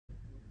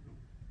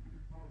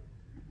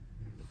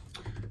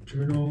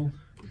Journal,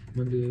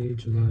 Monday,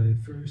 July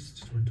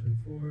 1st,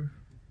 2024.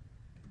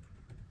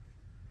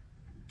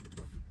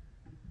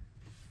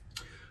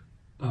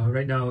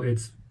 Right now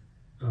it's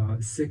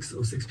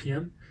 6:06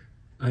 p.m.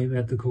 I'm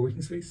at the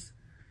co-working space.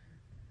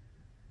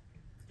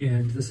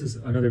 And this is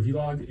another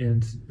vlog,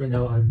 and right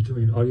now I'm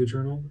doing an audio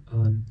journal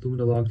on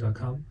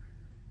VLOG136.com.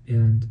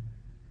 And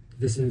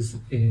this is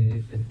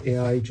an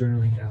AI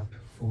journaling app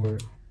for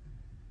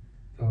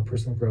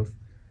personal growth.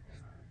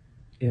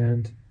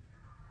 And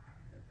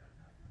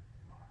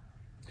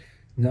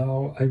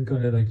now I'm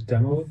going to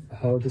demo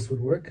how this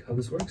would work, how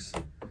this works.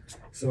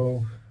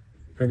 So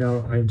right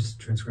now I'm just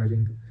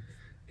transcribing,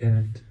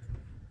 and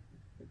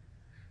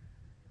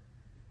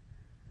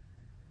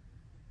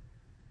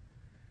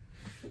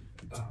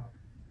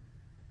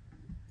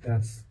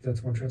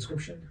that's one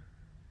transcription.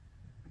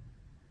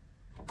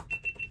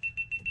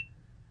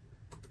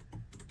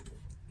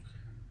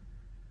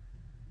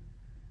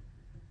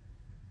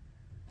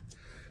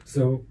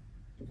 So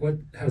what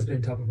has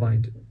been top of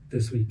mind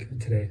this week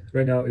and today?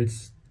 Right now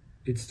it's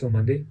still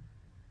Monday,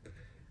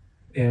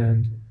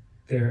 and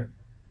there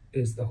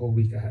is the whole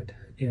week ahead.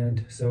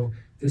 And so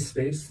this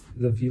space,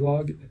 the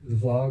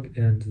vlog,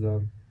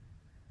 and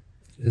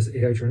this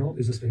AI journal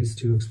is a space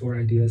to explore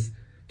ideas,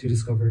 to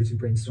discover, to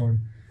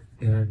brainstorm,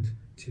 and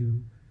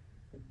to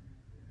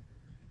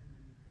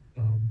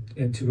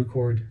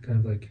record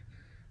kind of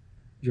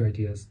your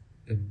ideas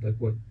and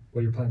what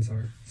your plans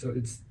are. So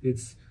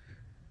it's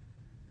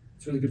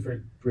really good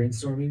for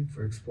brainstorming,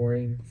 for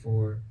exploring,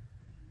 for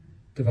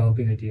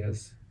developing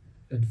ideas,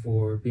 and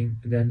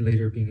then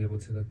later being able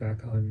to look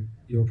back on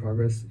your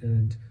progress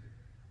and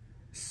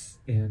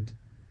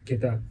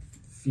get that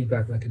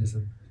feedback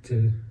mechanism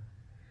to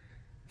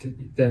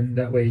then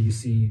that way you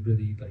see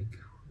really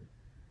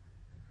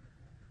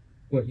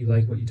what you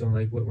like, what you don't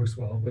like, what works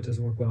well, what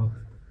doesn't work well.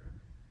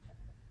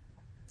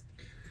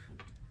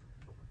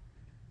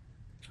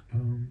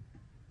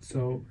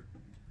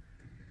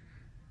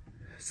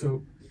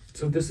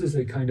 So this is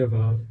a kind of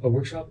a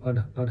workshop on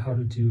how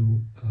to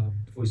do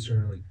voice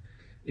journaling,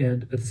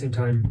 and at the same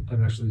time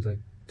I'm actually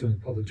doing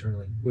public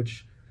journaling,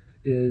 which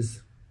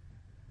is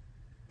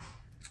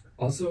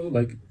also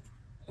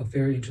a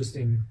very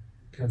interesting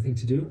kind of thing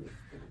to do,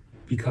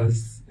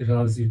 because it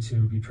allows you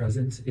to be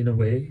present in a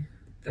way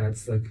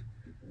that's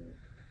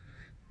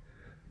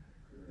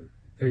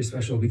very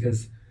special,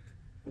 because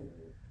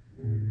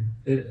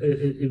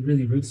it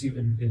really roots you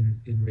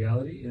in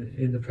reality,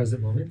 in the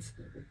present moment,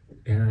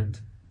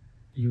 and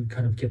you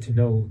kind of get to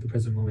know the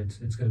present moment.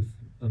 It's kind of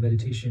a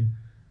meditation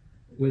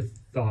with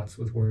thoughts,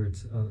 with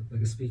words,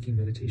 like a speaking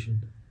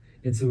meditation.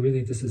 And so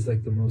really this is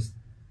the most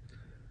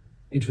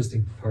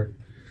interesting part,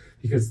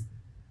 because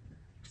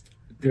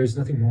there's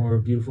nothing more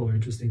beautiful or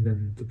interesting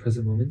than the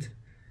present moment,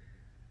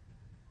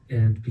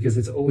 and because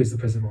it's always the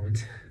present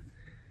moment.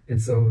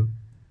 And so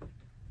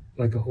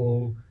a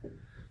whole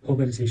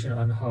meditation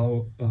on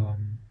how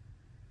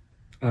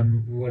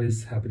on what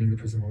is happening in the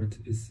present moment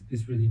is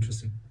really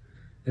interesting.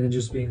 And then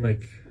just being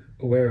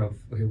aware of,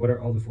 okay, what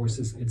are all the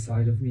forces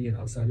inside of me and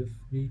outside of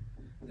me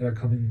that are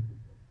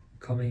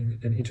coming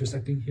and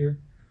intersecting here.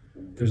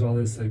 There's all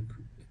this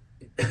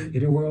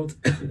inner world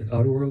and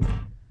outer world.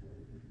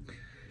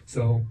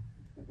 So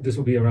this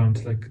will be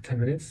around 10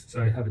 minutes.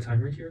 So I have a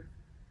timer here.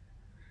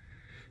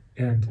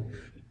 And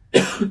I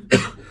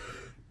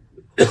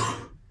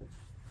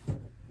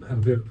have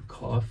a bit of a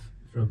cough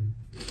from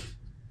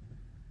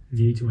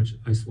needing too much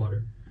ice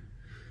water.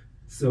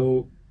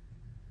 So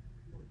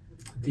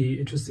the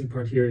interesting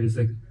part here is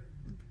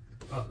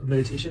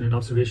meditation and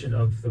observation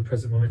of the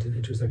present moment and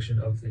intersection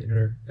of the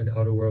inner and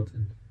outer world.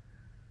 And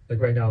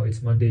right now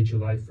it's Monday,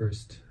 July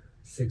 1st,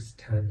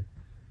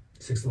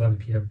 6:11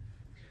 p.m.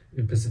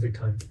 in Pacific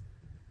time.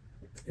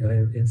 And I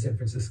am in San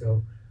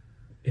Francisco,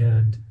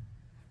 and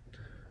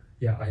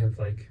yeah, I have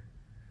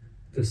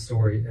this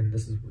story, and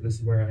this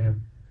is where I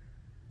am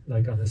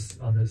on this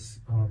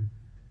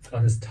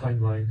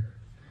timeline.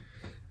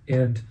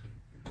 And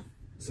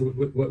so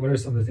what are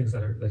some of the things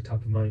that are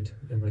top of mind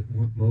and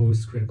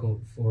most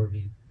critical for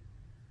me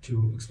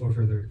to explore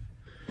further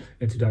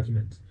and to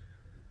document?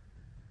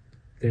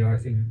 They are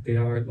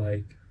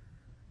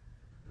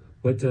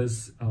what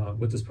does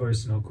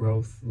personal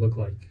growth look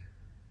like?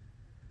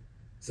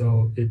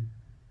 So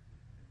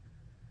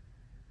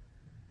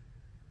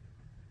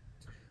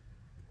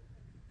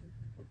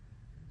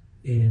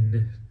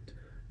in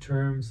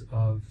terms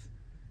of,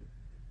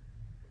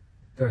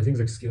 there are things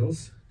like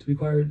skills to be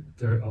acquired.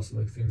 There are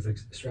also things like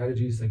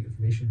strategies,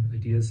 information,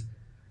 ideas.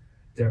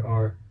 There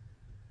are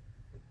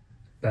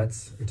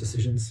bets or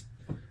decisions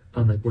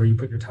on where you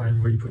put your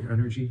time, where you put your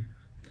energy.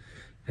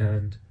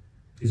 And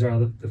these are all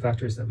the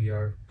factors that we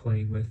are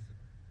playing with.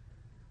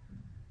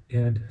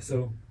 And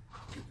so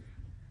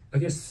I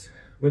guess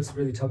what's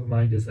really top of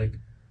mind is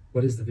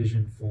what is the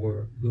vision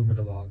for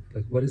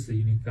VLOG? What is the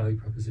unique value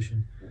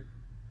proposition?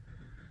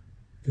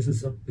 This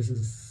is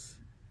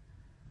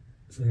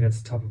something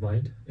that's top of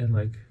mind,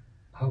 and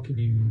how can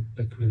you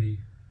really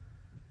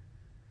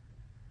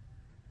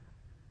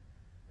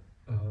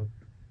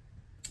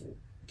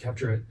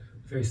capture it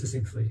very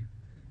succinctly.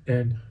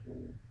 And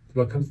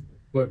what comes,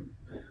 what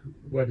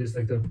is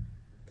like the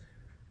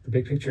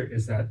big picture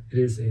is that it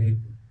is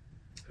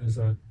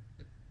a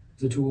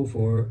tool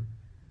for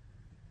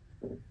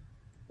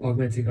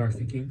augmenting our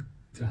thinking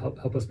to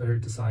help us better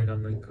decide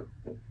on like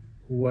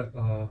what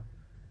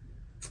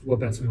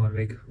bets we want to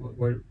make,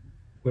 where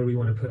we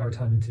want to put our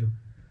time into,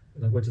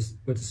 like what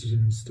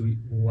decisions do we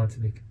want to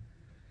make.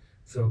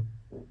 So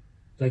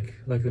like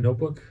a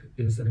notebook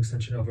is an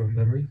extension of our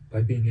memory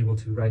by being able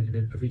to write in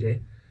it every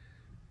day.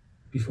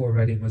 Before,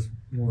 writing was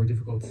more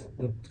difficult.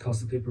 The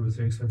cost of paper was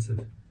very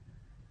expensive.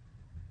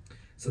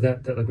 So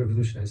that like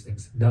revolutionized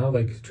things. Now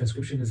like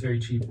transcription is very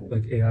cheap,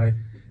 like AI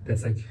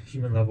that's like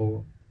human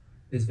level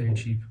is very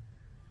cheap.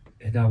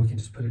 And now we can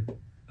just put it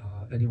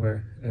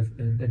anywhere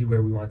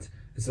we want.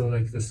 And so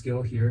like the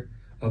skill here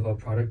of a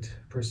product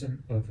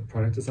person, of a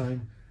product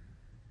design,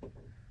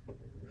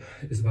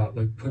 is about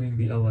like putting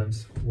the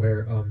LMs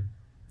where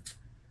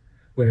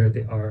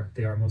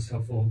they are most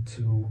helpful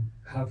to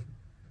help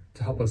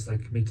us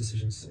like make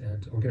decisions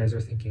and organize our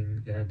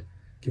thinking and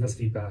give us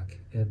feedback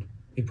and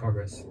make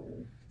progress.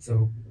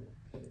 So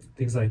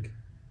things like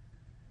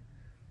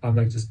I'm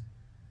like just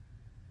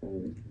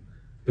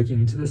looking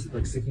into this,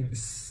 like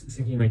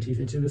sinking my teeth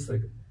into this,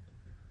 like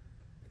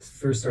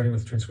first starting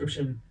with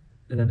transcription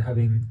and then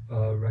having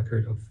a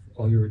record of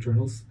all your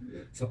journals.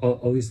 So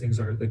all these things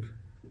are like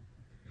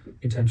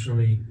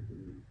intentionally,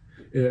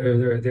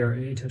 there are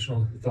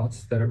intentional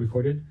thoughts that are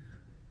recorded,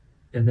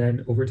 and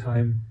then over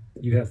time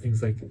you have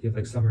things like you have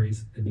like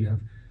summaries, and you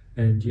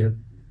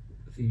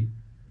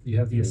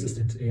have the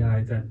assistant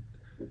AI that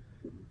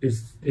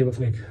is able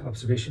to make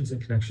observations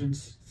and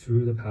connections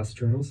through the past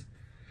journals,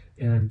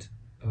 and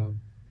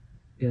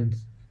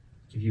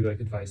give you like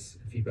advice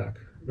and feedback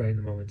right in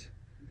the moment.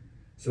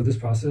 So this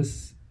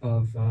process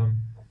of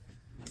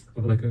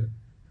like a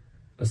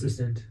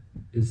assistant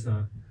is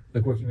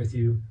like working with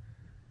you,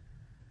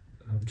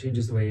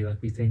 changes the way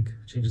like we think,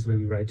 changes the way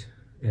we write,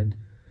 and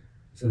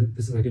so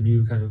this is like a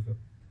new kind of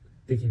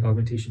thinking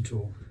augmentation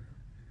tool.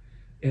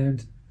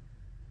 And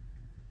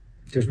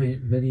there's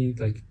many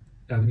like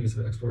avenues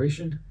of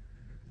exploration.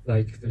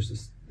 Like there's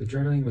just the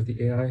journaling with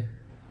the AI,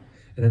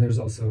 and then there's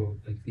also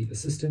like the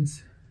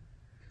assistants.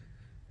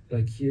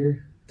 Like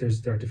here,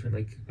 there are different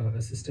like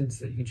assistants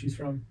that you can choose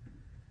from,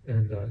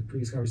 and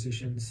previous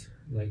conversations,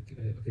 like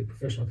okay,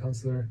 professional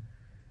counselor,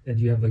 and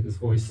you have like this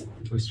voice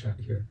chat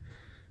here.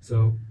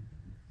 So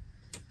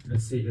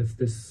let's see if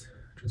this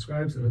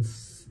transcribes, and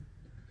let's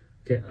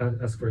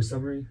ask for a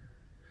summary.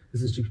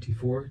 This is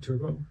GPT-4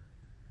 Turbo.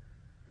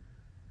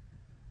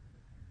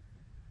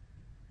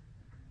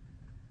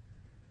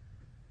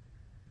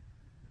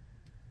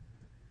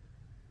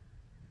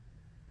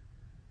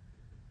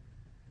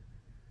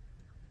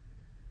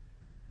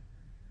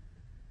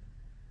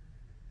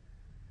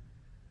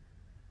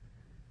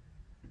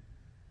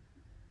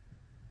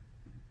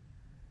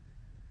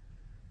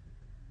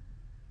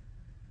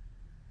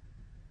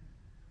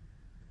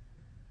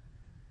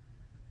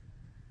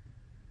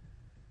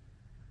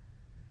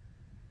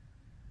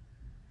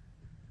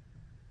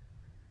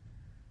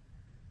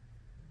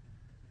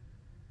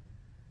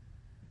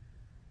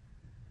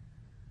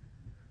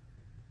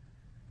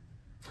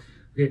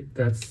 Okay,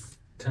 that's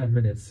 10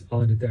 minutes.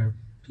 I'll end it there.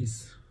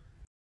 Peace.